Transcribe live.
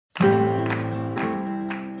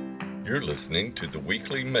You're listening to the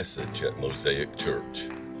weekly message at Mosaic Church.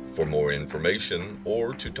 For more information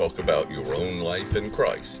or to talk about your own life in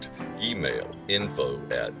Christ, email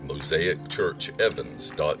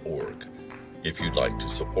info@mosaicchurchevans.org. If you'd like to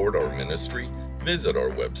support our ministry, visit our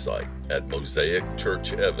website at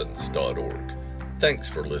mosaicchurchevans.org. Thanks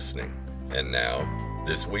for listening. And now,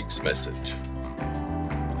 this week's message.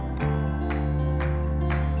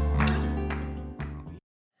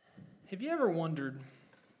 Have you ever wondered,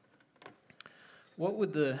 what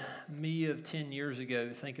would the me of 10 years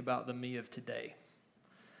ago think about the me of today?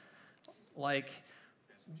 Well,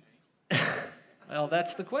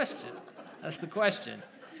 that's the question.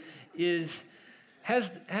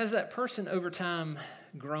 Has that person over time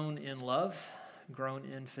grown in love, grown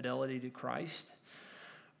in fidelity to Christ?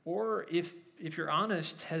 Or if you're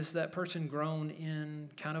honest, has that person grown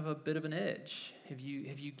in kind of a bit of an edge? Have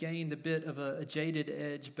you gained a bit of a jaded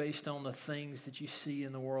edge based on the things that you see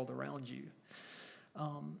in the world around you?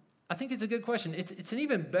 I think it's a good question. It's an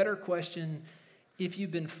even better question if you've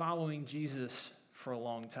been following Jesus for a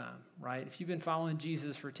long time, right? If you've been following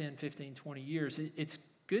Jesus for 10, 15, 20 years, it's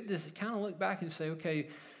good to kind of look back and say, okay,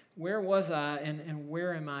 where was I and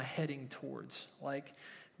where am I heading towards? Like,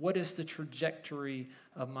 what is the trajectory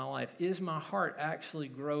of my life? Is my heart actually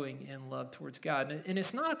growing in love towards God? And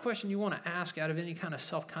it's not a question you want to ask out of any kind of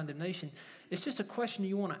self-condemnation. It's just a question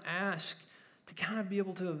you want to ask to kind of be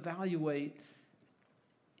able to evaluate,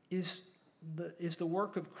 is the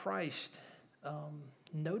work of Christ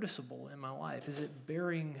noticeable in my life? Is it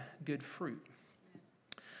bearing good fruit?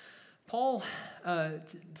 Paul,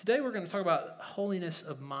 today we're going to talk about holiness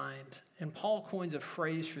of mind. And Paul coins a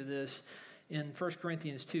phrase for this in 1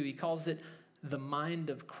 Corinthians 2. He calls it the mind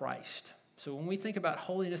of Christ. So when we think about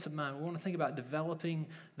holiness of mind, we want to think about developing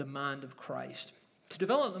the mind of Christ. To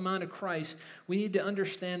develop the mind of Christ, we need to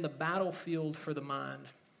understand the battlefield for the mind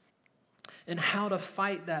and how to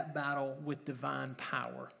fight that battle with divine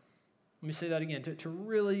power. Let me say that again. To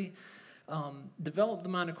really develop the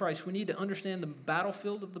mind of Christ, we need to understand the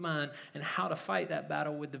battlefield of the mind and how to fight that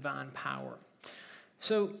battle with divine power.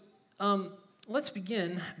 So let's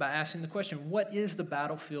begin by asking the question, what is the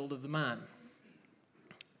battlefield of the mind?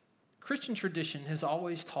 Christian tradition has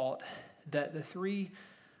always taught that the three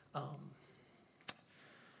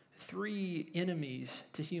enemies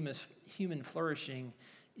to human flourishing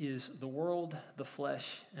is the world, the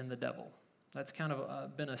flesh, and the devil. That's kind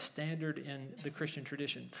of been a standard in the Christian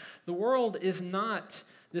tradition. The world is not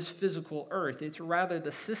this physical earth. It's rather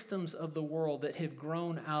the systems of the world that have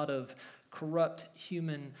grown out of corrupt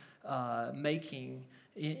human making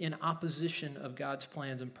in opposition of God's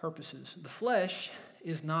plans and purposes. The flesh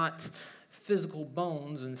is not physical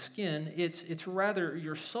bones and skin. It's rather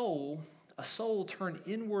your soul, a soul turned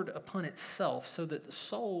inward upon itself, so that the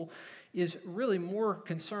soul is really more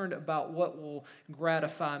concerned about what will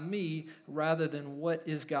gratify me rather than what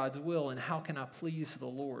is God's will and how can I please the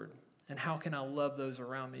Lord and how can I love those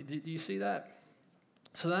around me. Do you see that?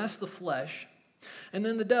 So that's the flesh. And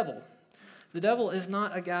then the devil. The devil is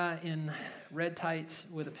not a guy in red tights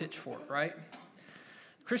with a pitchfork, right?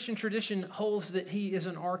 Christian tradition holds that he is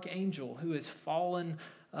an archangel who has fallen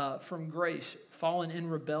from grace, fallen in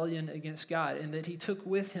rebellion against God, and that he took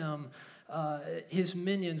with him his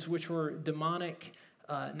minions, which were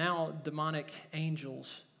now demonic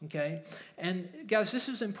angels, okay? And guys, this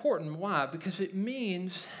is important. Why? Because it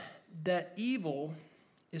means that evil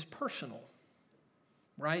is personal,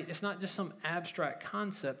 right? It's not just some abstract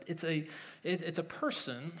concept. It's a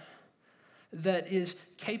person that is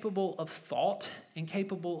capable of thought and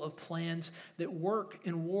capable of plans that work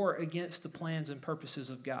in war against the plans and purposes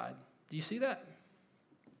of God. Do you see that?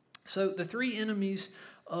 So the three enemies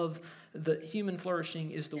of the human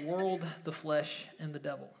flourishing is the world, the flesh, and the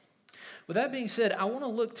devil. With that being said, I want to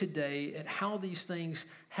look today at how these things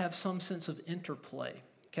have some sense of interplay,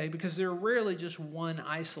 okay? Because they're rarely just one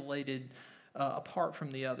isolated apart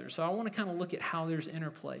from the other. So I want to kind of look at how there's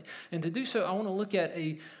interplay. And to do so, I want to look at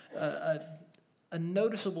a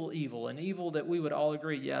noticeable evil, an evil that we would all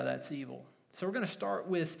agree, yeah, that's evil. So we're going to start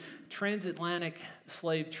with transatlantic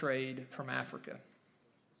slave trade from Africa.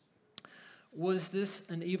 Was this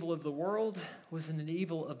an evil of the world? Was it an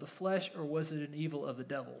evil of the flesh? Or was it an evil of the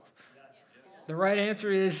devil? The right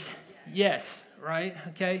answer is yes, right?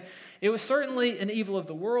 Okay. It was certainly an evil of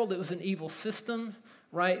the world. It was an evil system,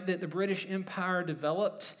 right, that the British Empire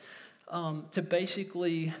developed to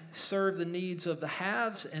basically serve the needs of the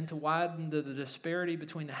haves and to widen the disparity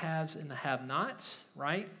between the haves and the have-nots,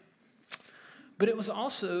 right? But it was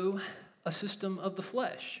also a system of the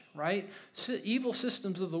flesh, right? Evil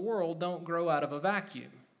systems of the world don't grow out of a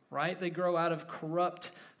vacuum, right? They grow out of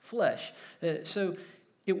corrupt flesh. So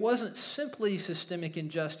it wasn't simply systemic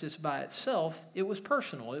injustice by itself, it was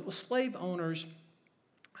personal. It was slave owners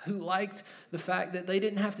who liked the fact that they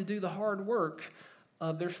didn't have to do the hard work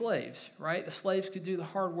of their slaves, right? The slaves could do the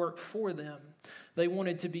hard work for them. They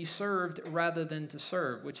wanted to be served rather than to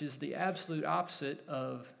serve, which is the absolute opposite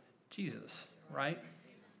of Jesus, right?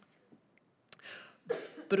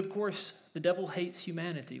 But of course, the devil hates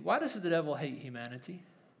humanity. Why does the devil hate humanity?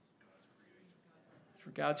 For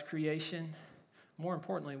God's creation. More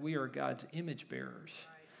importantly, we are God's image bearers.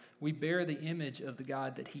 We bear the image of the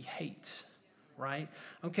God that he hates, right?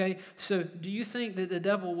 Okay, so do you think that the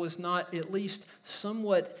devil was not at least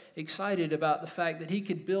somewhat excited about the fact that he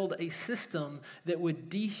could build a system that would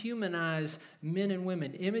dehumanize men and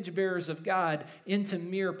women, image bearers of God, into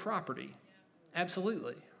mere property?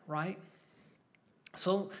 Absolutely, right?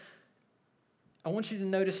 So I want you to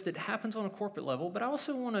notice that it happens on a corporate level, but I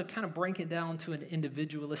also want to kind of break it down to an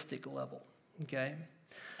individualistic level, okay?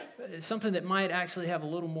 It's something that might actually have a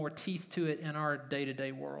little more teeth to it in our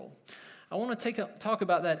day-to-day world. I want to talk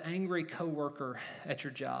about that angry coworker at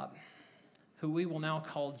your job, who we will now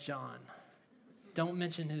call John. Don't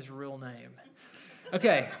mention his real name.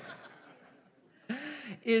 Okay.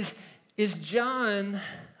 Is John,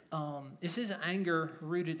 is his anger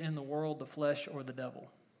rooted in the world, the flesh, or the devil?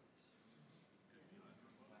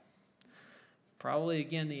 Probably,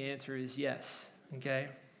 again, the answer is yes, okay?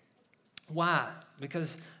 Why?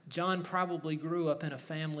 Because John probably grew up in a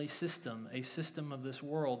family system, a system of this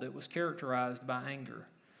world that was characterized by anger,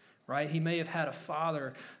 right? He may have had a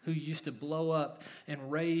father who used to blow up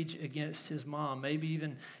and rage against his mom, maybe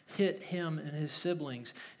even hit him and his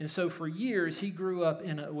siblings. And so for years, he grew up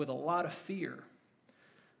with a lot of fear.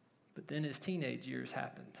 But then his teenage years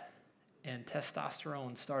happened, and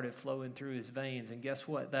testosterone started flowing through his veins. And guess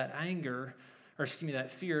what? That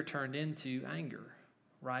fear turned into anger,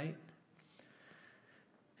 right?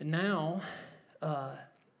 And now,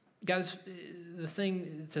 guys, the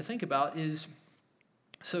thing to think about is,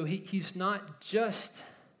 so he's not just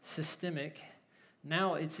systemic,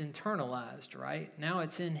 now it's internalized, right? Now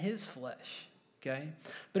it's in his flesh, okay?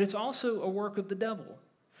 But it's also a work of the devil.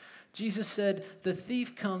 Jesus said, the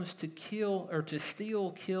thief comes to kill, or to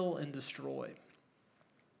steal, kill, and destroy.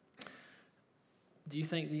 Do you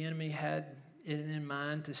think the enemy had it in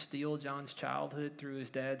mind to steal John's childhood through his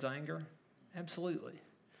dad's anger? Absolutely.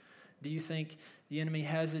 Do you think the enemy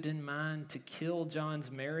has it in mind to kill John's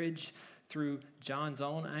marriage through John's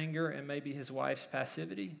own anger and maybe his wife's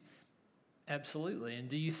passivity? Absolutely. And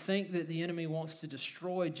do you think that the enemy wants to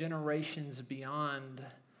destroy generations beyond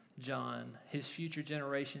John, his future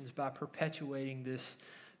generations, by perpetuating this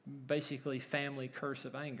basically family curse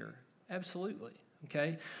of anger? Absolutely.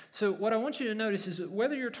 Okay? So what I want you to notice is that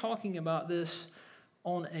whether you're talking about this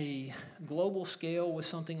on a global scale with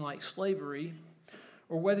something like slavery,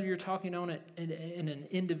 or whether you're talking on it in an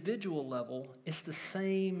individual level, it's the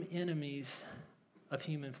same enemies of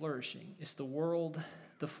human flourishing. It's the world,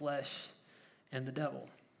 the flesh, and the devil.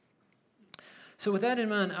 So with that in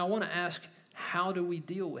mind, I want to ask, how do we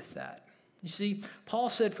deal with that? You see, Paul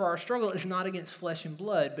said, for our struggle is not against flesh and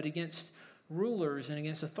blood, but against rulers and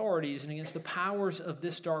against authorities and against the powers of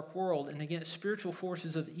this dark world and against spiritual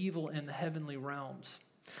forces of evil in the heavenly realms.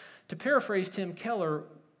 To paraphrase Tim Keller,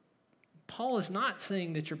 Paul is not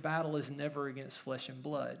saying that your battle is never against flesh and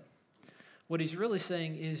blood. What he's really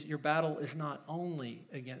saying is your battle is not only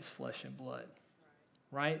against flesh and blood,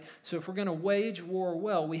 right? So if we're going to wage war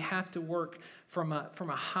well, we have to work from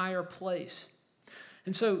a higher place.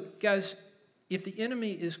 And so, guys, if the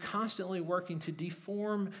enemy is constantly working to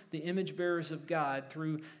deform the image bearers of God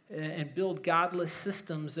through and build godless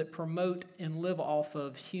systems that promote and live off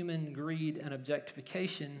of human greed and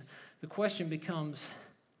objectification, the question becomes,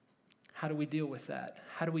 how do we deal with that?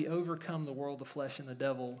 How do we overcome the world, the flesh, and the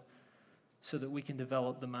devil so that we can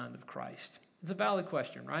develop the mind of Christ? It's a valid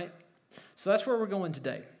question, right? So that's where we're going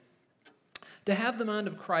today. To have the mind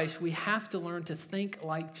of Christ, we have to learn to think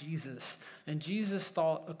like Jesus. And Jesus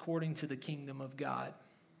thought according to the kingdom of God.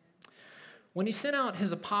 When he sent out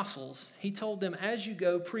his apostles, he told them, as you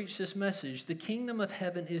go, preach this message. The kingdom of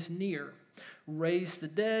heaven is near. Raise the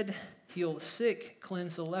dead, heal the sick,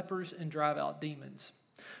 cleanse the lepers, and drive out demons.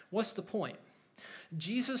 What's the point?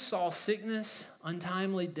 Jesus saw sickness,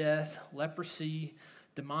 untimely death, leprosy,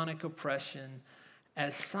 demonic oppression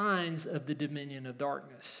as signs of the dominion of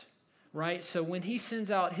darkness, right? So when he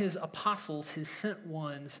sends out his apostles, his sent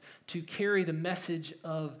ones, to carry the message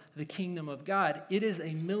of the kingdom of God, it is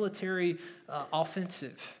a military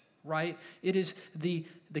offensive, right? It is the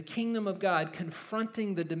kingdom of God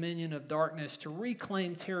confronting the dominion of darkness to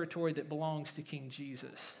reclaim territory that belongs to King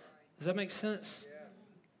Jesus. Does that make sense?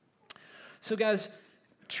 So guys,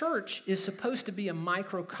 church is supposed to be a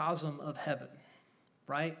microcosm of heaven,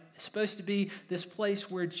 right? It's supposed to be this place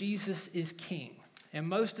where Jesus is king. And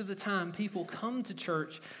most of the time, people come to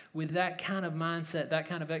church with that kind of mindset, that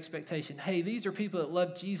kind of expectation. Hey, these are people that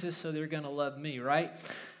love Jesus, so they're going to love me, right?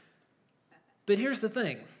 But here's the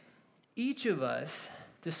thing. Each of us,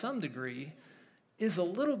 to some degree, is a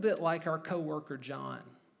little bit like our coworker John,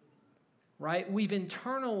 right? We've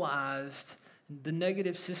internalized the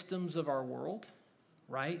negative systems of our world,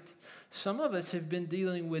 right? Some of us have been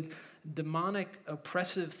dealing with demonic,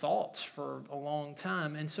 oppressive thoughts for a long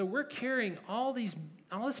time. And so we're carrying all this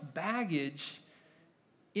baggage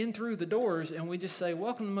in through the doors, and we just say,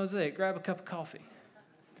 welcome to Mosaic, grab a cup of coffee.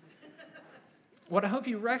 What I hope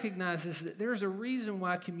you recognize is that there's a reason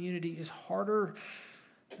why community is harder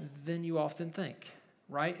than you often think,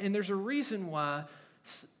 right? And there's a reason why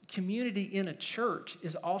community in a church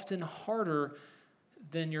is often harder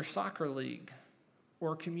than your soccer league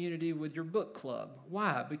or community with your book club.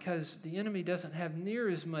 Why? Because the enemy doesn't have near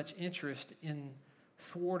as much interest in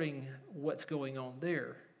thwarting what's going on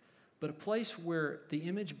there. But a place where the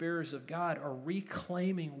image bearers of God are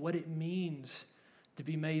reclaiming what it means to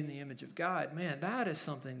be made in the image of God, man, that is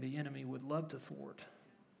something the enemy would love to thwart.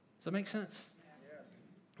 Does that make sense?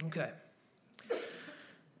 Okay.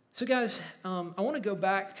 So guys, I want to go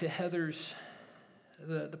back to Heather's,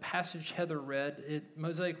 the passage Heather read. At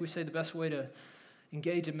Mosaic, we say the best way to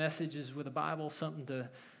engage a message is with a Bible, something to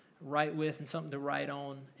write with and something to write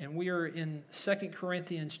on. And we are in 2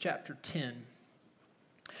 Corinthians chapter 10.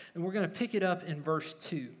 And we're going to pick it up in verse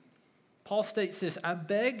 2. Paul states this, I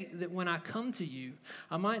beg that when I come to you,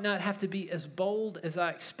 I might not have to be as bold as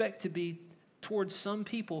I expect to be towards some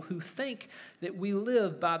people who think that we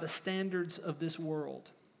live by the standards of this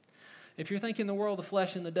world. If you're thinking the world, the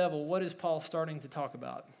flesh, and the devil, what is Paul starting to talk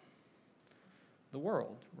about? The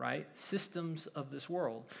world, right? Systems of this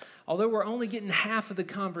world. Although we're only getting half of the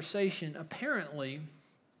conversation, apparently,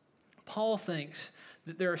 Paul thinks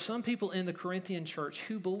that there are some people in the Corinthian church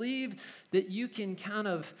who believe that you can kind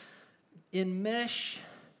of enmesh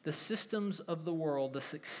the systems of the world, the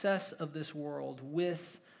success of this world,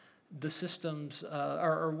 with the systems,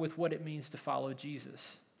 or with what it means to follow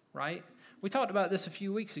Jesus, right? We talked about this a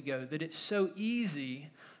few weeks ago, that it's so easy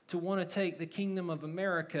to want to take the kingdom of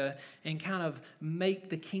America and kind of make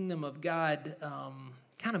the kingdom of God,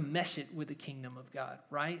 kind of mesh it with the kingdom of God,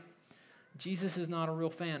 right? Jesus is not a real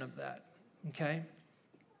fan of that, okay?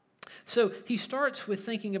 So he starts with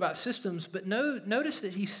thinking about systems, but notice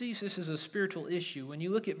that he sees this as a spiritual issue. When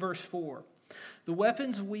you look at verse 4, the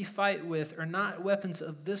weapons we fight with are not weapons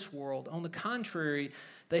of this world. On the contrary,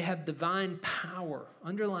 they have divine power,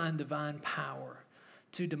 underlying divine power,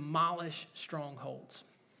 to demolish strongholds.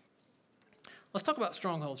 Let's talk about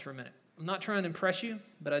strongholds for a minute. I'm not trying to impress you,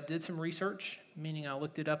 but I did some research, meaning I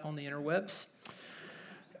looked it up on the interwebs.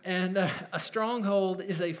 And a stronghold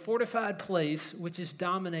is a fortified place which is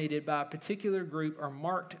dominated by a particular group or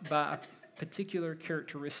marked by a particular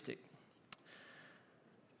characteristic.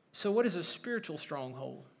 So what is a spiritual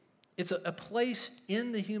stronghold? It's a place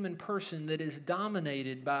in the human person that is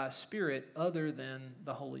dominated by a spirit other than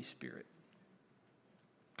the Holy Spirit.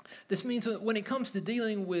 This means that when it comes to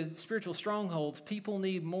dealing with spiritual strongholds, people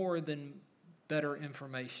need more than better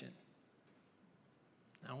information.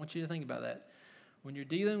 I want you to think about that. When you're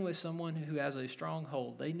dealing with someone who has a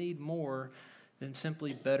stronghold, they need more than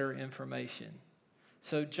simply better information.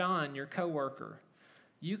 So John, your coworker,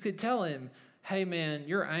 you could tell him, hey man,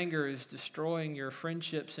 your anger is destroying your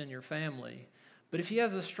friendships and your family. But if he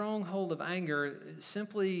has a stronghold of anger,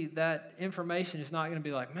 simply that information is not going to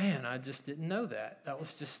be like, man, I just didn't know that. That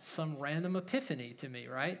was just some random epiphany to me,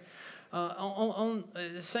 right? On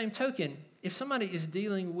the same token, if somebody is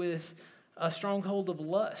dealing with a stronghold of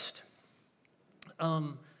lust,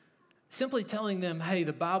 simply telling them, hey,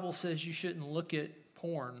 the Bible says you shouldn't look at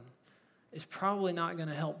porn is probably not going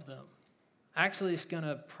to help them. Actually, it's going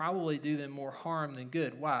to probably do them more harm than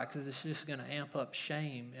good. Why? Because it's just going to amp up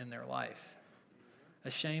shame in their life. A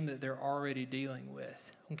shame that they're already dealing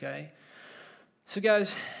with, okay? So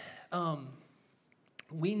guys,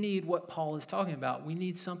 we need what Paul is talking about. We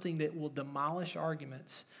need something that will demolish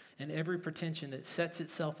arguments and every pretension that sets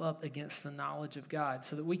itself up against the knowledge of God,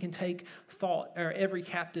 so that we can take thought, or every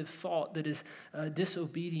captive thought that is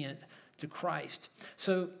disobedient to Christ.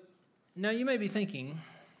 So now you may be thinking,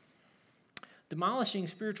 demolishing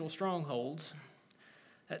spiritual strongholds,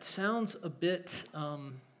 that sounds a bit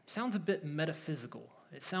metaphysical.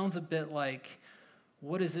 It sounds a bit like,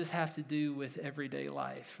 what does this have to do with everyday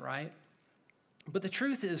life, right? But the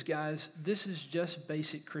truth is, guys, this is just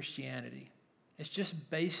basic Christianity. It's just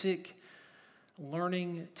basic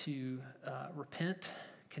learning to repent,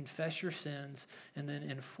 confess your sins, and then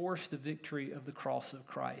enforce the victory of the cross of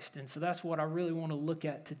Christ. And so that's what I really want to look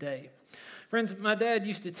at today. Friends, my dad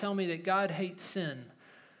used to tell me that God hates sin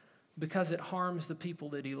because it harms the people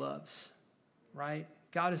that he loves, right?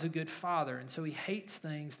 God is a good father, and so he hates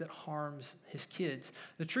things that harms his kids.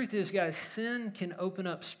 The truth is, guys, sin can open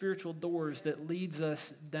up spiritual doors that leads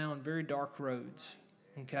us down very dark roads,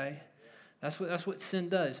 okay? That's what sin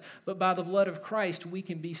does. But by the blood of Christ, we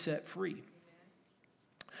can be set free.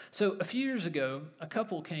 So a few years ago, a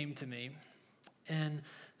couple came to me, and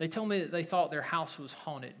they told me that they thought their house was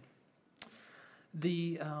haunted.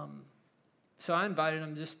 So I invited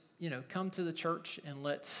them, just, come to the church and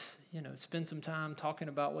let's, spend some time talking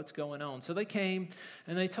about what's going on. So they came,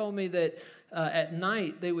 and they told me that at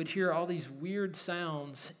night they would hear all these weird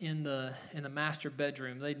sounds in the master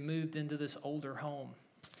bedroom. They'd moved into this older home.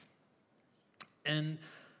 And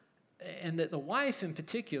that the wife in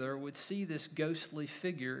particular would see this ghostly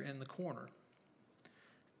figure in the corner.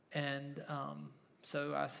 And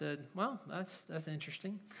so I said, well, that's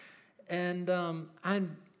interesting. And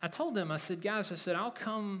I told them, I said, guys, I'll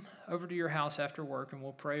come over to your house after work and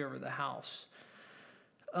we'll pray over the house.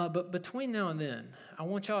 But between now and then, I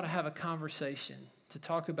want y'all to have a conversation to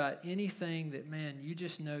talk about anything that, man, you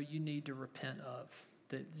just know you need to repent of.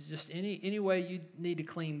 That just any way you need to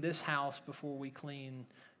clean this house before we clean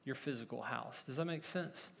your physical house. Does that make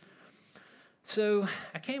sense? So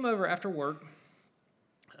I came over after work.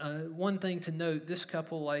 One thing to note, this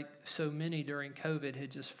couple, like so many during COVID,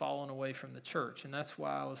 had just fallen away from the church. And that's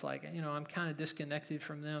why I was like, I'm kind of disconnected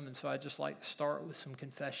from them. And so I just like to start with some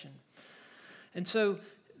confession. And so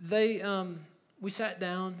we sat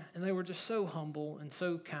down, and they were just so humble and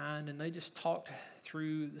so kind. And they just talked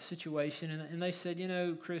through the situation. And they said,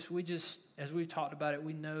 Chris, as we've talked about it,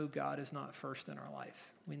 we know God is not first in our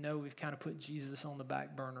life. We know we've kind of put Jesus on the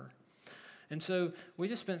back burner. And so we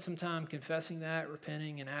just spent some time confessing that,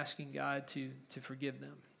 repenting, and asking God to forgive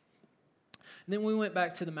them. And then we went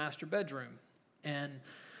back to the master bedroom. And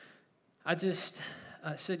I just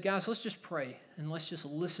said, guys, let's just pray. And let's just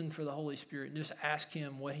listen for the Holy Spirit and just ask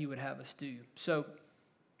him what he would have us do. So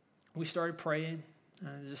we started praying. And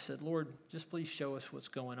I just said, Lord, just please show us what's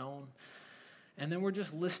going on. And then we're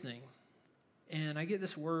just listening. And I get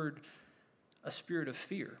this word, a spirit of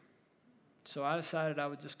fear. So I decided I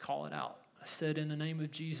would just call it out. I said, in the name of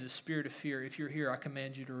Jesus, spirit of fear, if you're here, I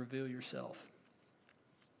command you to reveal yourself.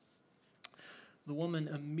 The woman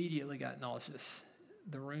immediately got nauseous.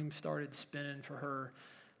 The room started spinning for her,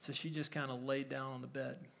 so she just kind of laid down on the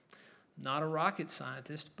bed. Not a rocket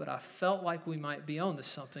scientist, but I felt like we might be on to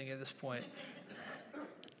something at this point.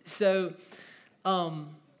 So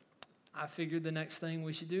I figured the next thing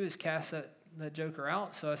we should do is cast that joker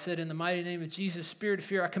out. So I said, in the mighty name of Jesus, spirit of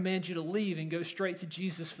fear, I command you to leave and go straight to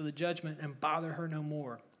Jesus for the judgment and bother her no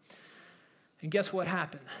more. And guess what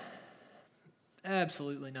happened?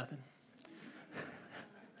 Absolutely nothing.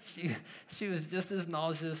 She was just as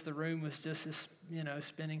nauseous. The room was just as,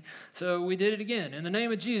 spinning. So we did it again. In the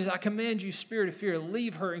name of Jesus, I command you, spirit of fear,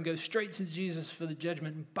 leave her and go straight to Jesus for the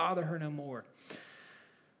judgment and bother her no more.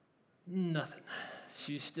 Nothing.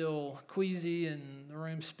 She's still queasy and the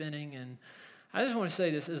room's spinning. And I just want to say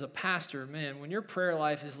this as a pastor, man, when your prayer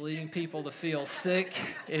life is leading people to feel sick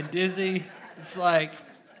and dizzy, it's like,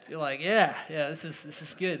 you're like, yeah, this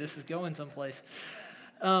is good. This is going someplace.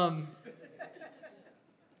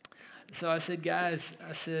 So I said, guys,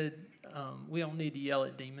 we don't need to yell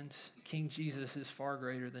at demons. King Jesus is far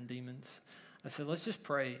greater than demons. I said, let's just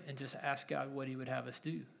pray and just ask God what he would have us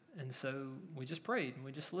do. And so we just prayed and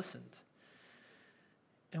we just listened.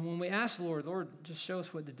 And when we asked the Lord, just show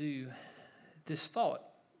us what to do, this thought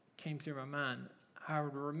came through my mind. I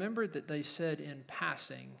remembered that they said in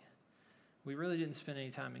passing, we really didn't spend any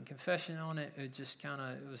time in confession on it. It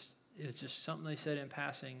was just something they said in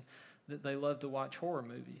passing, that they love to watch horror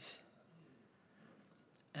movies.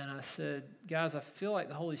 And I said, guys, I feel like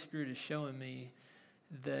the Holy Spirit is showing me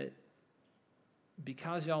that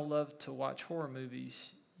because y'all love to watch horror movies,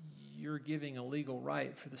 you're giving a legal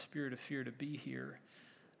right for the spirit of fear to be here.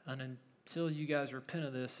 And until you guys repent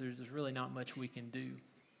of this, there's really not much we can do.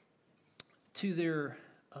 To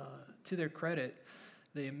their credit,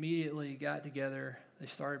 they immediately got together. They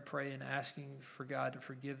started praying, asking for God to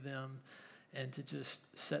forgive them and to just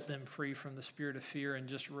set them free from the spirit of fear and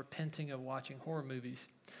just repenting of watching horror movies.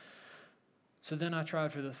 So then I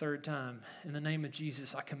tried for the third time. In the name of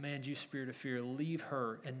Jesus, I command you, spirit of fear, leave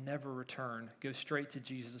her and never return. Go straight to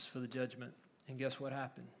Jesus for the judgment. And guess what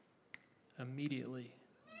happened? Immediately,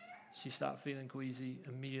 she stopped feeling queasy.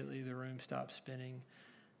 Immediately, the room stopped spinning.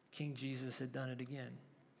 King Jesus had done it again.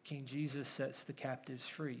 King Jesus sets the captives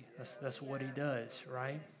free. That's what he does,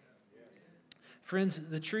 right? Friends,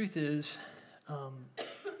 the truth is,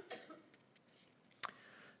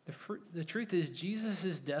 the truth is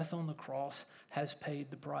Jesus' death on the cross has paid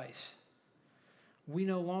the price. We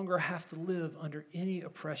no longer have to live under any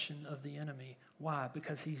oppression of the enemy. Why?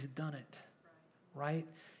 Because he's done it, right?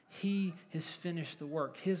 He has finished the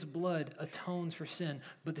work. His blood atones for sin.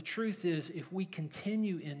 But the truth is, if we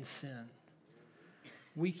continue in sin,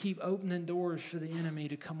 we keep opening doors for the enemy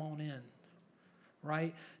to come on in,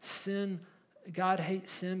 right? Sin, God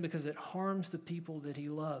hates sin because it harms the people that he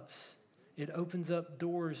loves. It opens up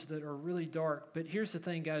doors that are really dark. But here's the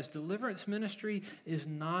thing, guys. Deliverance ministry is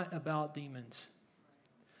not about demons.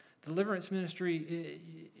 Deliverance ministry,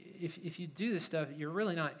 if you do this stuff, you're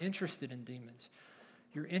really not interested in demons.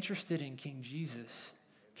 You're interested in King Jesus.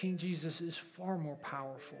 King Jesus is far more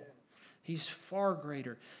powerful. He's far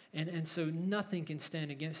greater. And so nothing can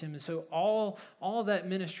stand against him. And so all that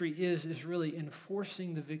ministry is really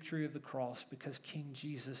enforcing the victory of the cross because King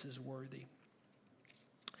Jesus is worthy.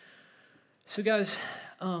 So guys,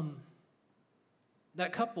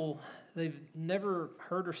 that couple, they've never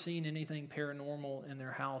heard or seen anything paranormal in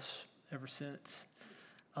their house ever since.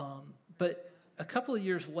 But a couple of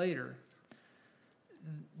years later,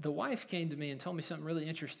 the wife came to me and told me something really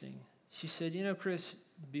interesting. She said, you know, Chris,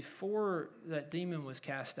 before that demon was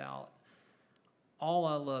cast out, all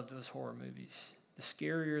I loved was horror movies. The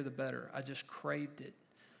scarier, the better. I just craved it.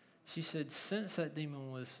 She said, since that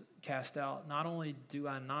demon was cast out, not only do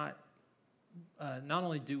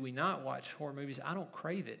we not watch horror movies, I don't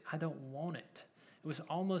crave it. I don't want it. It was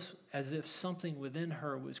almost as if something within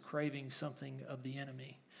her was craving something of the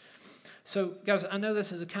enemy. So, guys, I know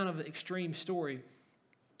this is a kind of extreme story,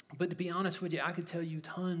 but to be honest with you, I could tell you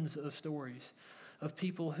tons of stories of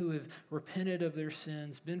people who have repented of their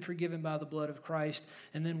sins, been forgiven by the blood of Christ,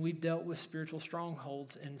 and then we've dealt with spiritual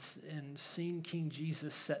strongholds and seen King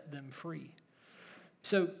Jesus set them free.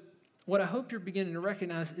 So what I hope you're beginning to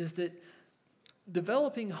recognize is that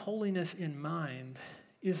developing holiness in mind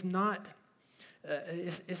is not,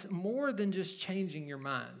 it's more than just changing your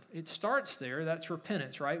mind. It starts there, that's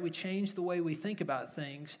repentance, right? We change the way we think about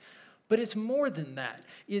things, but it's more than that.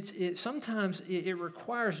 Sometimes it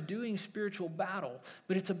requires doing spiritual battle,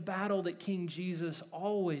 but it's a battle that King Jesus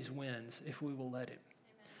always wins if we will let him.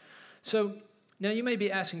 So now you may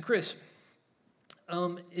be asking, Chris,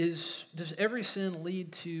 does every sin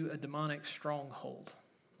lead to a demonic stronghold?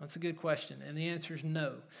 That's a good question, and the answer is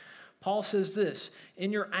no. Paul says this,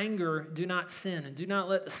 in your anger, do not sin, and do not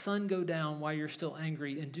let the sun go down while you're still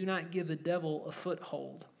angry, and do not give the devil a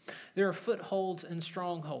foothold. There are footholds and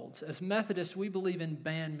strongholds. As Methodists, we believe in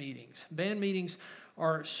band meetings. Band meetings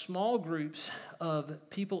are small groups of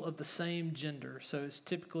people of the same gender, so it's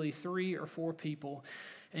typically 3 or 4 people,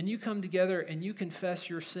 and you come together and you confess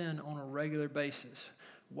your sin on a regular basis.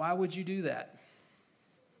 Why would you do that?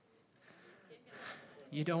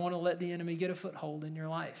 You don't want to let the enemy get a foothold in your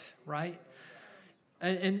life, right?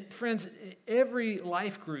 And friends, every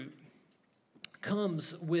life group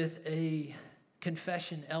comes with a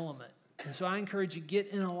confession element. And so I encourage you, get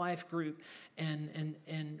in a life group and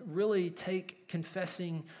really take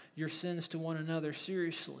confessing your sins to one another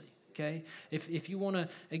seriously. Okay, if you want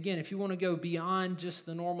to go beyond just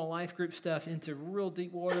the normal life group stuff into real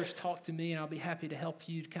deep waters, talk to me and I'll be happy to help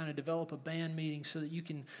you to kind of develop a band meeting so that you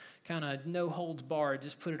can kind of no holds barred,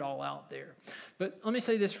 just put it all out there. But let me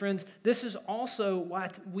say this, friends, this is also why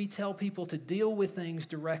we tell people to deal with things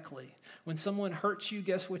directly. When someone hurts you,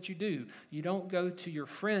 guess what you do? You don't go to your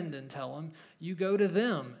friend and tell them, you go to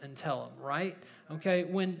them and tell them, right? Okay,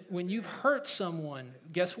 when you've hurt someone,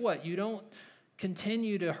 guess what? You don't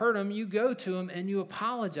continue to hurt them, you go to them and you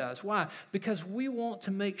apologize. Why? Because we want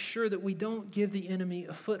to make sure that we don't give the enemy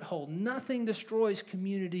a foothold. Nothing destroys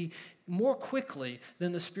community more quickly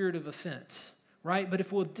than the spirit of offense, right? But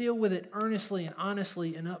if we'll deal with it earnestly and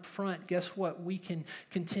honestly and up front, guess what? We can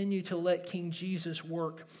continue to let King Jesus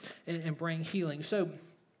work and bring healing. So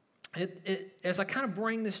as I kind of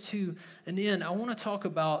bring this to an end, I want to talk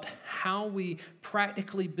about how we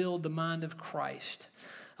practically build the mind of Christ.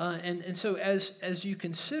 And so as you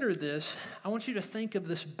consider this, I want you to think of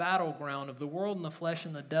this battleground of the world and the flesh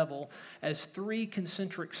and the devil as 3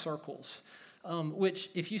 concentric circles, which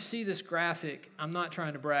if you see this graphic, I'm not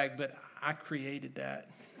trying to brag, but I created that.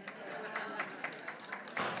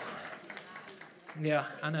 Yeah,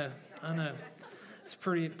 I know. It's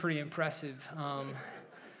pretty impressive.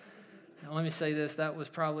 Let me say this, that was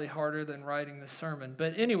probably harder than writing this sermon.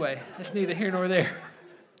 But anyway, it's neither here nor there.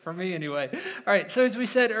 For me, anyway. All right, so as we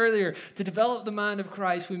said earlier, to develop the mind of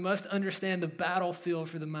Christ, we must understand the battlefield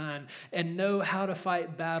for the mind and know how to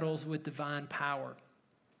fight battles with divine power.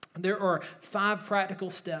 There are 5 practical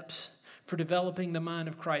steps for developing the mind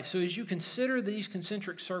of Christ. So as you consider these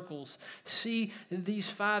concentric circles, see these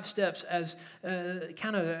 5 steps as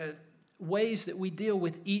ways that we deal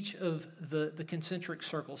with each of the concentric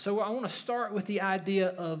circles. So I want to start with the idea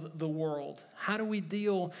of the world. How do we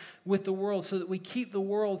deal with the world so that we keep the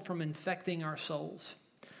world from infecting our souls?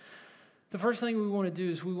 The first thing we want to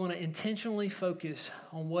do is we want to intentionally focus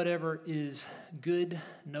on whatever is good,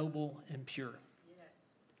 noble, and pure.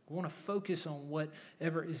 We want to focus on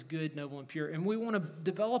whatever is good, noble, and pure. And we want to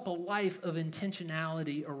develop a life of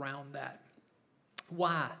intentionality around that.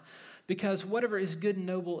 Why? Because whatever is good,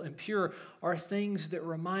 noble, and pure are things that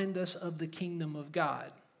remind us of the kingdom of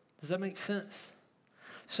God. Does that make sense?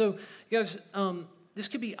 So, guys, this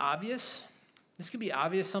could be obvious. This could be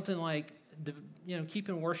obvious, something like,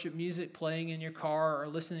 keeping worship music playing in your car or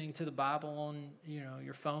listening to the Bible on,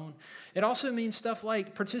 your phone. It also means stuff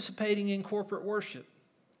like participating in corporate worship.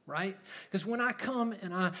 Right? Because when I come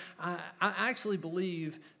and I actually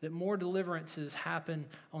believe that more deliverances happen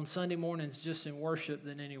on Sunday mornings just in worship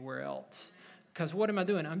than anywhere else. Because what am I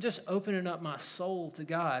doing? I'm just opening up my soul to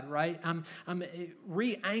God, right? I'm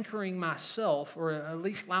re-anchoring myself, or at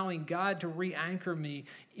least allowing God to re-anchor me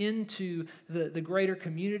into the greater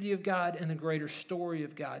community of God and the greater story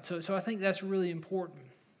of God. So I think that's really important.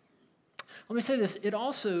 Let me say this. It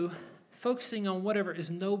also, focusing on whatever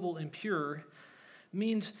is noble and pure,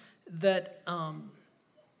 means that,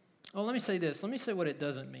 let me say this. Let me say what it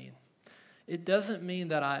doesn't mean. It doesn't mean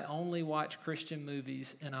that I only watch Christian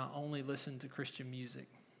movies and I only listen to Christian music.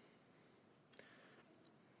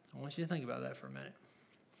 I want you to think about that for a minute.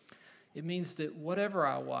 It means that whatever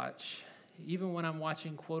I watch, even when I'm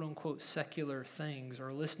watching quote-unquote secular things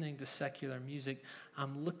or listening to secular music,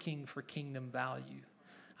 I'm looking for kingdom value.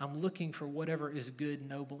 I'm looking for whatever is good,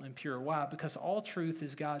 noble, and pure. Why? Because all truth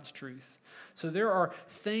is God's truth. So there are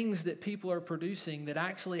things that people are producing that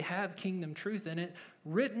actually have kingdom truth in it,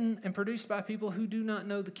 written and produced by people who do not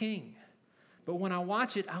know the King. But when I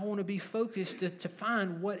watch it, I want to be focused to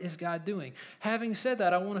find what is God doing. Having said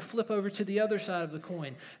that, I want to flip over to the other side of the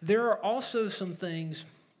coin. There are also some things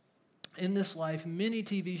in this life, many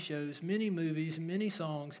TV shows, many movies, many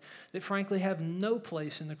songs that frankly have no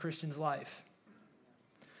place in the Christian's life.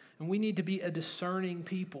 And we need to be a discerning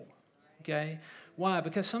people, okay? Why?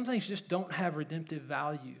 Because some things just don't have redemptive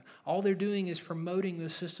value. All they're doing is promoting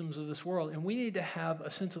the systems of this world. And we need to have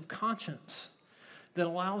a sense of conscience that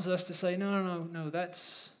allows us to say, no,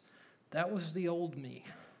 that was the old me.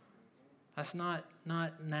 That's not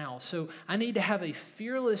now. So I need to have a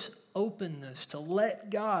fearless openness to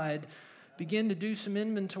let God begin to do some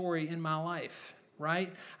inventory in my life.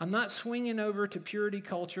 Right? I'm not swinging over to purity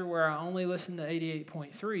culture where I only listen to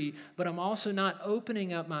 88.3, but I'm also not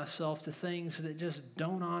opening up myself to things that just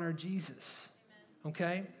don't honor Jesus.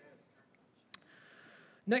 Okay?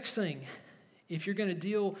 Next thing, if you're going to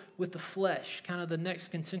deal with the flesh, kind of the next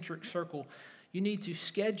concentric circle, you need to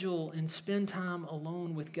schedule and spend time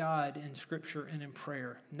alone with God in Scripture and in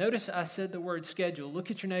prayer. Notice I said the word schedule.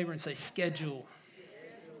 Look at your neighbor and say, schedule.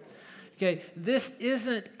 Okay, this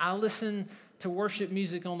isn't I listen to worship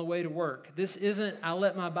music on the way to work. This isn't I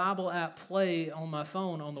let my Bible app play on my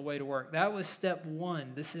phone on the way to work. That was step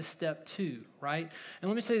 1. This is step 2, right?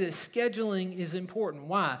 And let me say that scheduling is important.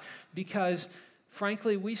 Why? Because,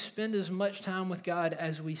 frankly, we spend as much time with God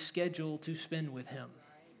as we schedule to spend with Him,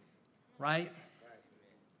 right?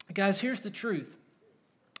 Guys, here's the truth.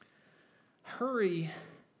 Hurry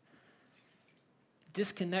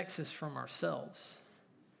disconnects us from ourselves.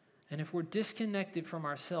 And if we're disconnected from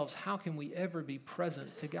ourselves, how can we ever be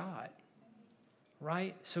present to God?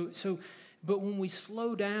 Right? But when we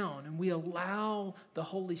slow down and we allow the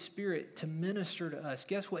Holy Spirit to minister to us,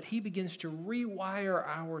 guess what? He begins to rewire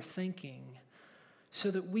our thinking so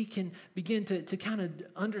that we can begin to kind of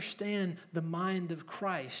understand the mind of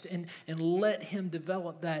Christ and let Him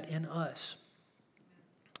develop that in us.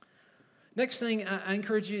 Next thing, I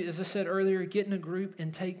encourage you, as I said earlier, get in a group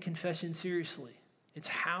and take confession seriously. It's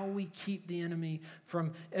how we keep the enemy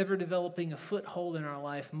from ever developing a foothold in our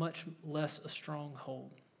life, much less a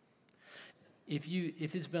stronghold.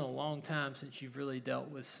 If it's been a long time since you've really dealt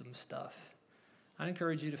with some stuff, I'd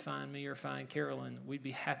encourage you to find me or find Carolyn. We'd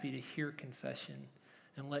be happy to hear confession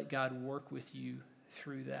and let God work with you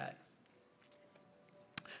through that.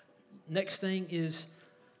 Next thing is,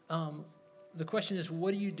 the question is,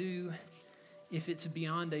 what do you do if it's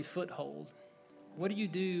beyond a foothold? What do you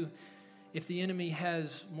do if the enemy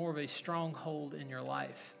has more of a stronghold in your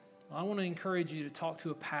life? I want to encourage you to talk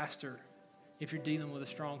to a pastor if you're dealing with a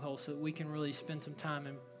stronghold so that we can really spend some time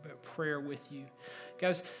in prayer with you.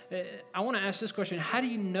 Guys, I want to ask this question. How do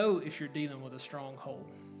you know if you're dealing with a stronghold?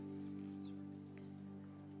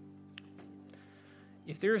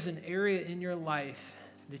 If there's an area in your life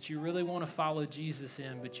that you really want to follow Jesus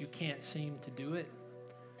in, but you can't seem to do it,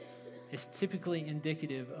 it's typically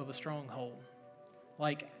indicative of a stronghold.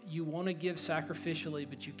 Like you want to give sacrificially,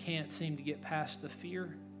 but you can't seem to get past the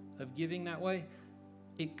fear of giving that way,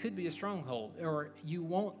 it could be a stronghold. Or you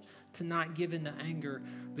want to not give in to anger,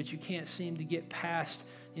 but you can't seem to get past,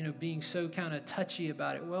 being so kind of touchy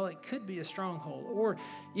about it. Well, it could be a stronghold. Or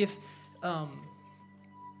if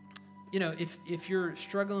you're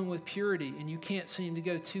struggling with purity and you can't seem to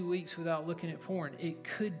go 2 weeks without looking at porn, it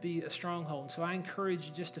could be a stronghold. So I encourage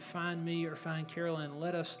you just to find me or find Carolyn and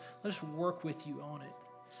let us work with you on it.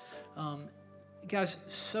 Guys,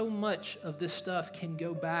 so much of this stuff can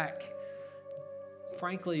go back,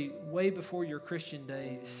 frankly, way before your Christian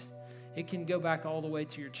days. It can go back all the way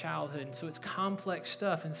to your childhood. And so it's complex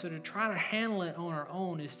stuff. And so to try to handle it on our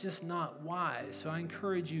own is just not wise. So I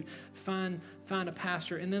encourage you, find a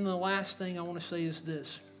pastor. And then the last thing I want to say is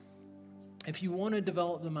this. If you want to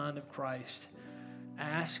develop the mind of Christ,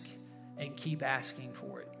 ask and keep asking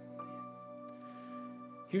for it.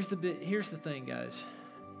 Here's the thing, guys.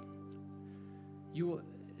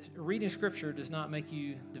 Reading Scripture does not make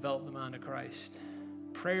you develop the mind of Christ.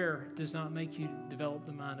 Prayer does not make you develop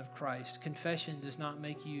the mind of Christ. Confession does not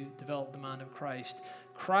make you develop the mind of Christ.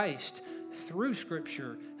 Christ, through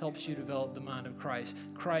Scripture, helps you develop the mind of Christ.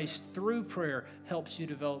 Christ, through prayer, helps you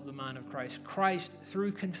develop the mind of Christ. Christ,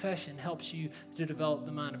 through confession, helps you to develop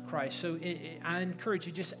the mind of Christ. So I encourage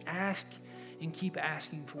you, just ask and keep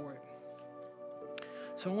asking for it.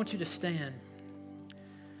 So I want you to stand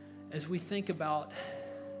as we think about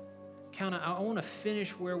I want to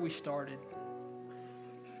finish where we started.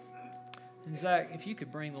 And Zach, if you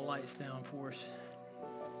could bring the lights down for us.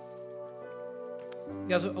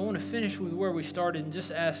 Guys, I want to finish with where we started and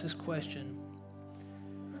just ask this question.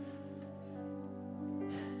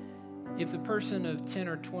 If the person of 10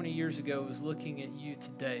 or 20 years ago was looking at you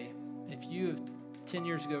today, if you of 10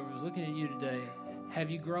 years ago was looking at you today, have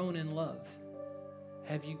you grown in love?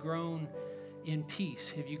 Have you grown in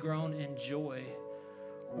peace? Have you grown in joy?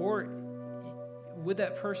 Or would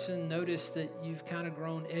that person notice that you've kind of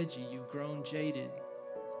grown edgy, you've grown jaded,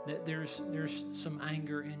 that there's some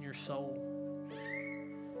anger in your soul?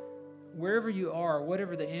 Wherever you are,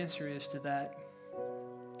 whatever the answer is to that,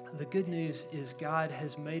 the good news is God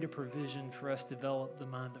has made a provision for us to develop the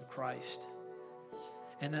mind of Christ.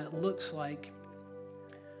 And that looks like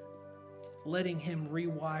letting Him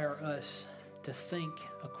rewire us to think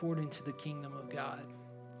according to the kingdom of God.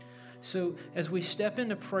 So as we step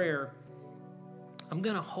into prayer, I'm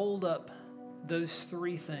going to hold up those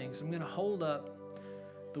three things. I'm going to hold up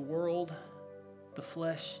the world, the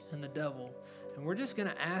flesh, and the devil. And we're just going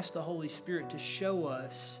to ask the Holy Spirit to show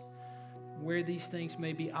us where these things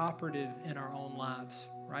may be operative in our own lives,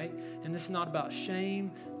 right? And this is not about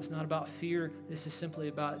shame. It's not about fear. This is simply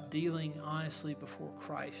about dealing honestly before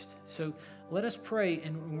Christ. So let us pray,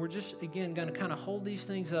 and we're just, again, going to kind of hold these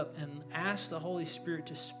things up and ask the Holy Spirit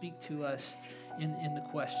to speak to us in the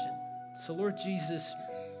question. So, Lord Jesus,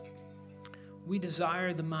 we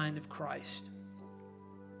desire the mind of Christ.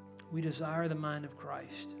 We desire the mind of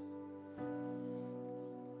Christ.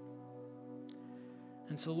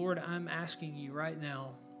 And so, Lord, I'm asking you right now,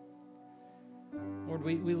 Lord,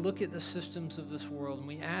 we look at the systems of this world and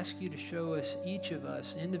we ask you to show us, each of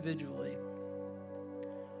us individually,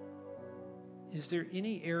 is there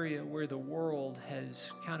any area where the world has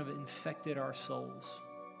kind of infected our souls?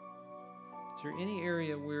 Is there any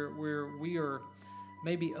area where we are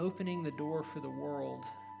maybe opening the door for the world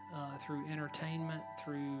through entertainment,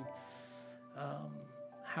 through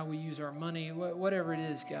how we use our money, whatever it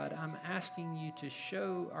is, God? I'm asking you to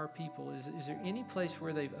show our people, is there any place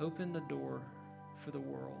where they've opened the door for the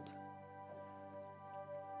world?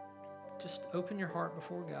 Just open your heart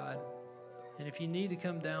before God. And if you need to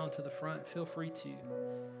come down to the front, feel free to.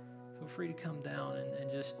 Feel free to come down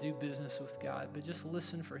and just do business with God. But just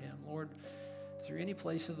listen for Him. Lord, is there any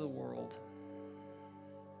place of the world?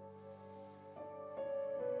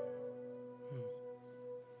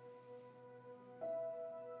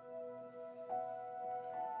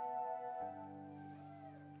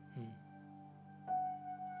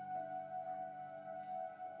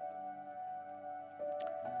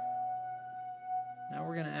 Now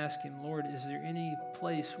we're going to ask Him, Lord, is there any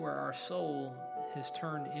place where our soul has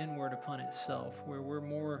turned inward upon itself, where we're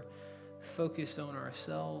more focused on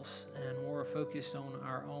ourselves and more focused on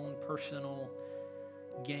our own personal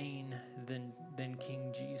gain than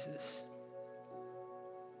King Jesus.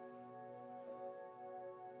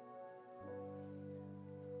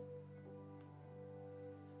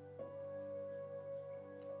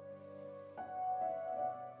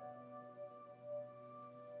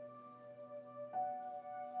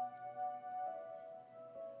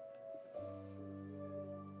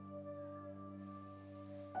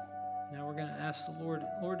 Now we're going to ask the Lord,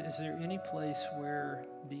 is there any place where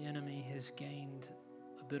the enemy has gained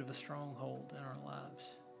a bit of a stronghold in our lives?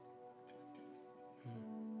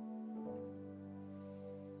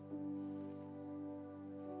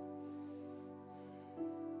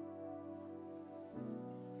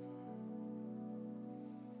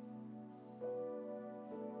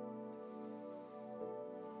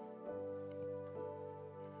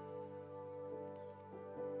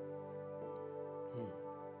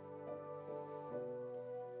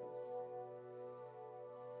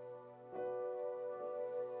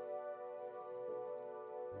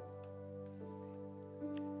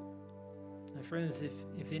 Friends,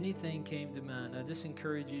 if anything came to mind, I just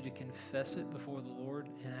encourage you to confess it before the Lord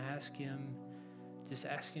and ask Him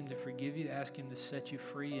to forgive you, ask Him to set you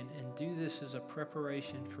free, and do this as a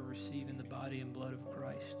preparation for receiving the body and blood of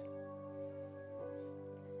Christ.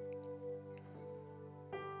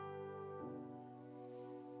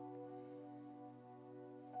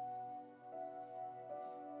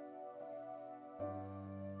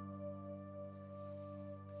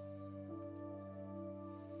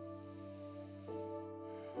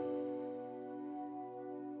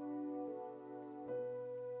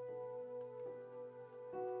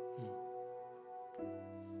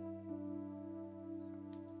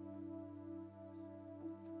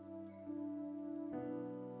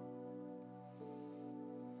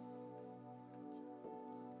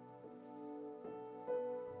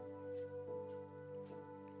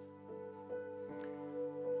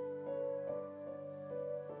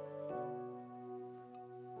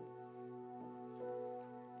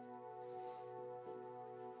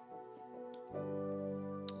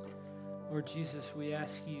 Lord Jesus, we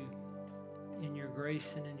ask you in your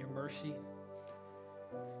grace and in your mercy,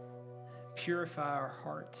 purify our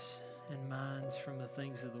hearts and minds from the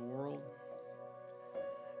things of the world.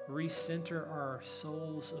 Recenter our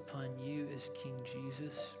souls upon you as King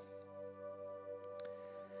Jesus,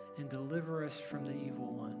 and deliver us from the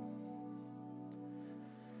evil one.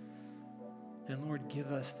 And Lord,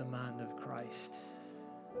 give us the mind of Christ.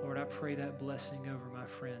 Lord, I pray that blessing over my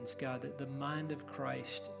friends, God, that the mind of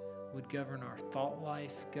Christ would govern our thought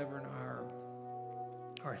life, govern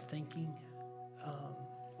our thinking,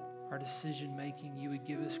 our decision making. You would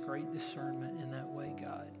give us great discernment in that way,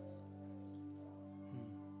 God.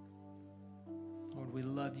 Lord, we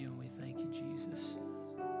love you and we thank you, Jesus.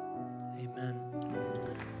 Amen.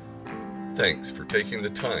 Thanks for taking the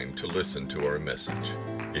time to listen to our message.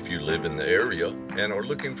 If you live in the area and are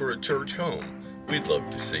looking for a church home, we'd love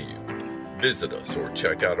to see you. Visit us or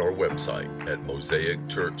check out our website at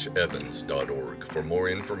mosaicchurchevans.org for more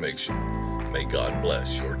information. May God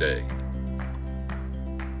bless your day.